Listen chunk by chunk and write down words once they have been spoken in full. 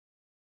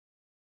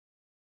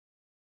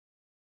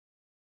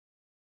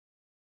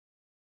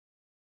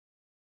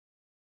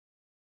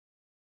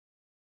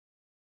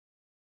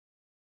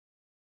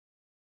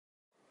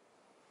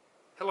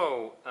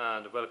Hello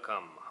and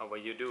welcome. How are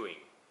you doing?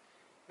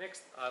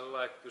 Next I'd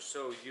like to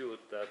show you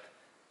that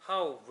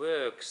how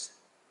works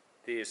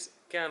these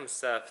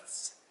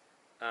camshafts,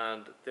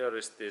 and there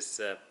is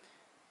this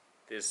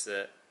these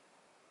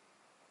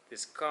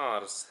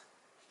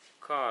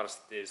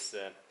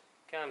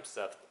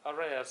camshaft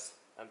areas,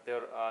 and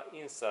there are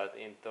inside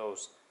in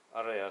those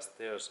areas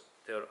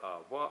there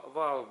are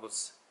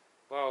valves,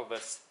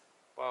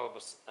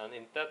 and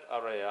in that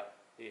area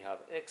we have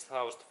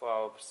exhaust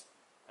valves,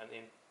 and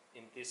in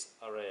this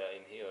area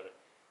in here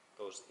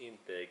those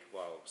intake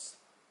valves.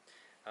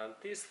 And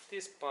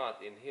this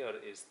part in here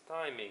is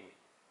timing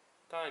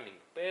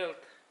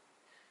belt,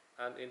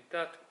 and in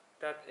that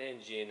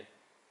engine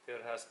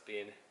there has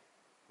been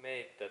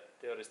made that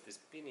there is this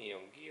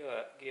pinion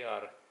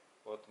gear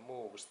what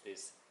moves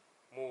this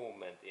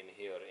movement in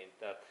here in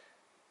that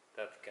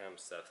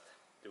camshaft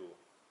too.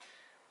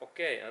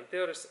 Okay, and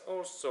there is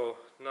also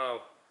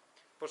now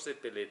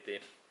possibility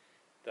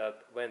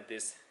that when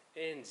this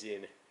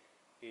engine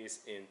is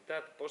in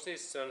that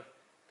position,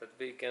 that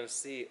we can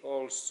see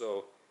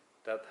also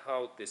that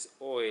how this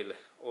oil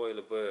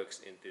works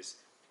in this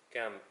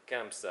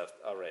camshaft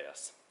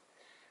areas.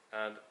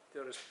 And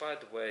there is, by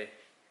the way,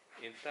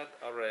 in that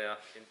area,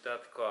 in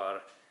that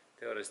car,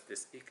 there is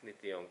this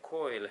ignition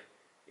coil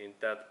in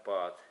that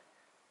part,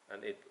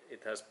 and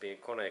it has been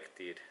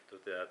connected to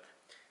that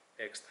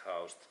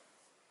exhaust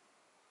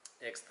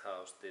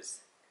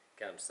this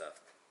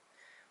camshaft.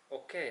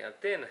 Okay, and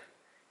then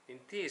in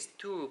these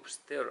tubes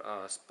there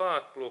are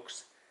spark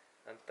plugs,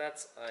 and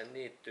that's I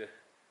need to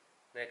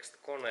next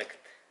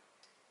connect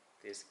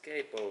these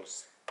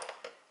cables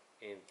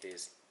in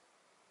these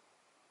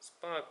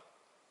spark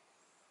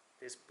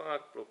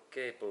plug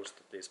cables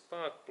to these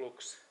spark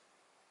plugs,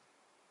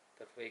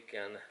 that we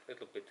can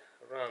little bit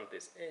run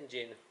this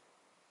engine.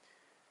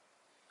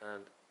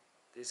 And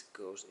this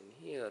goes in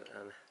here,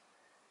 and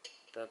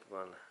that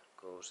one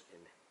goes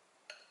in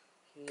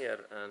here,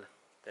 and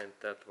then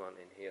that one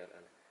in here,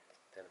 and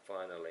then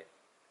finally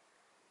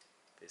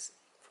this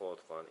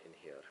fourth one in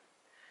here.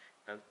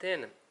 And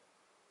then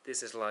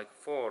this is like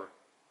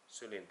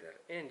 4-cylinder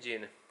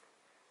engine.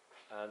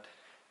 And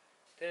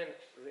then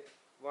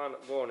one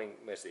warning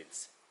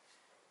message: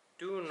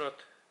 do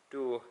not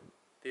do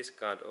this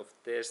kind of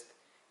test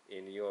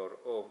in your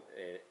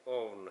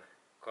own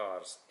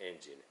car's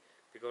engine,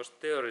 because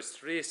there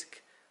is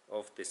risk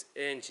of this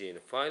engine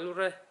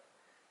failure,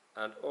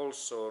 and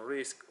also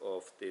risk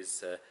of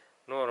this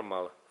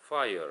normal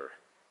fire,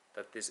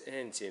 that this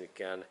engine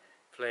can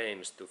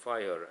flames to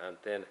fire, and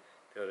then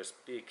there is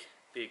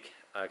big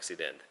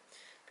accident,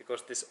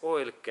 because this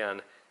oil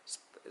can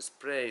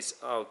sprays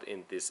out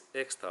in this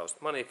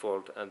exhaust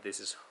manifold, and this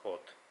is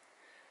hot.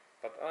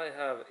 But I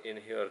have in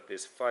here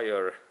this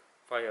fire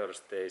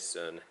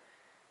station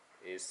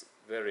is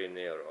very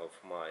near of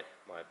my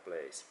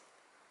place.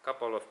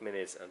 Couple of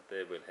minutes and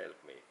they will help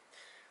me.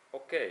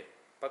 Okay,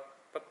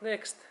 but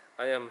next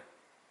I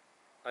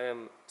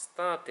am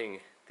starting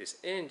this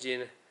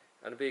engine,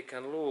 and we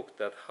can look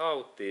at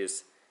how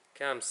this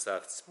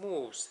camshafts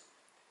moves,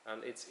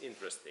 and it's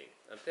interesting.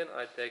 And then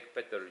I take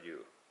better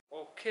view.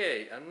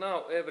 Okay, and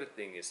now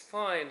everything is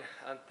fine,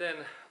 and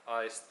then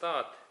I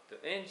start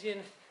the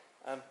engine,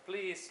 and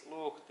please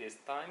look this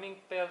timing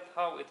belt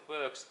how it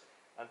works,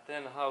 and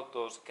then how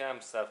those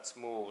camshafts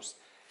moves,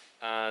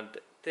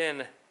 and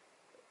then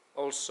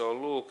also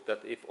look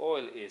that if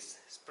oil is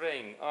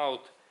spraying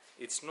out,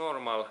 it's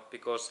normal,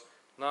 because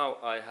now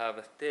I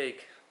have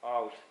take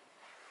out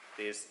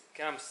this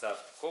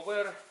camshaft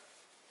cover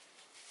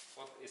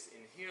what is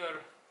in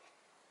here,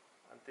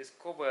 and this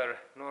cover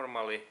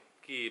normally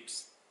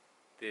keeps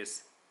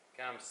this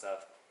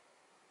camshaft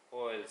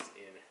oils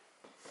in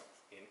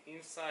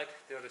inside.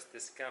 There is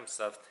this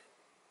camshaft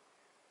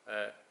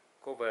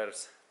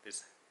covers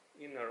this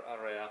inner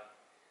area,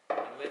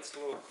 and let's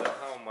look at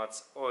how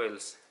much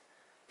oils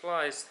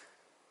flies.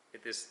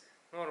 It is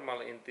normal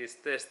in this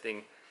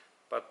testing,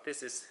 but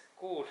this is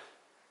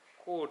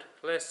good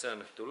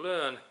lesson to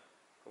learn.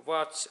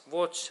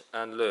 Watch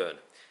and learn.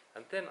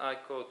 And then I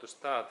go to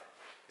start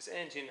this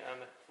engine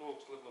and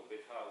look a little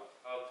bit how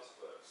this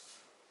works.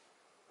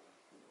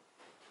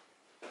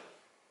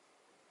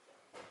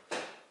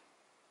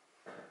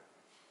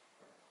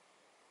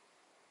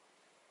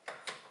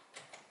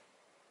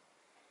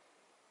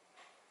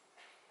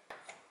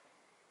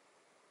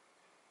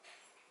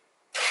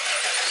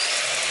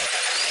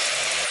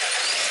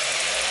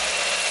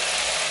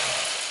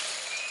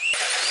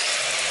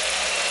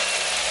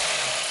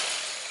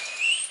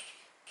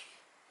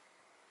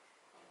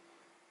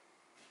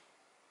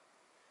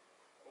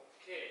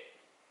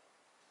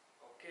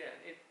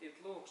 It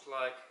looks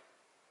like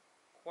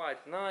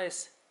quite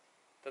nice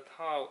that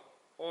how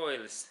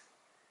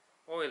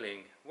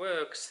oiling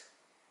works,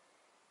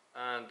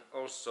 and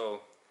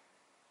also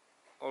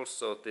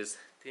these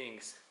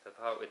things that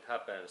how it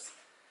happens.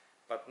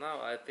 But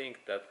now I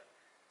think that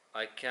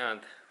I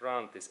can't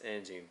run this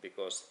engine,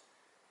 because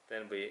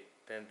then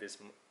this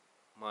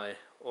my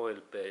oil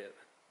bay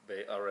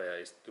area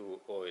is too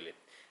oily.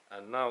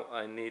 And now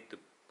I need to,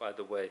 by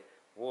the way,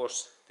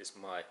 wash this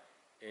my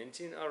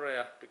engine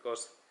area,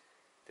 because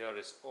there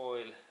is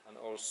oil, and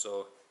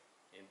also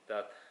in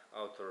that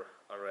outer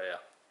area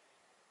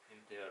in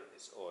there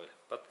is oil.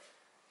 But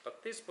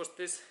this was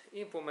this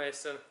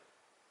information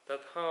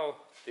that how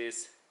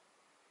these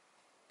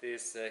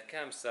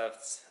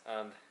camshafts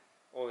and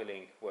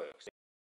oiling works.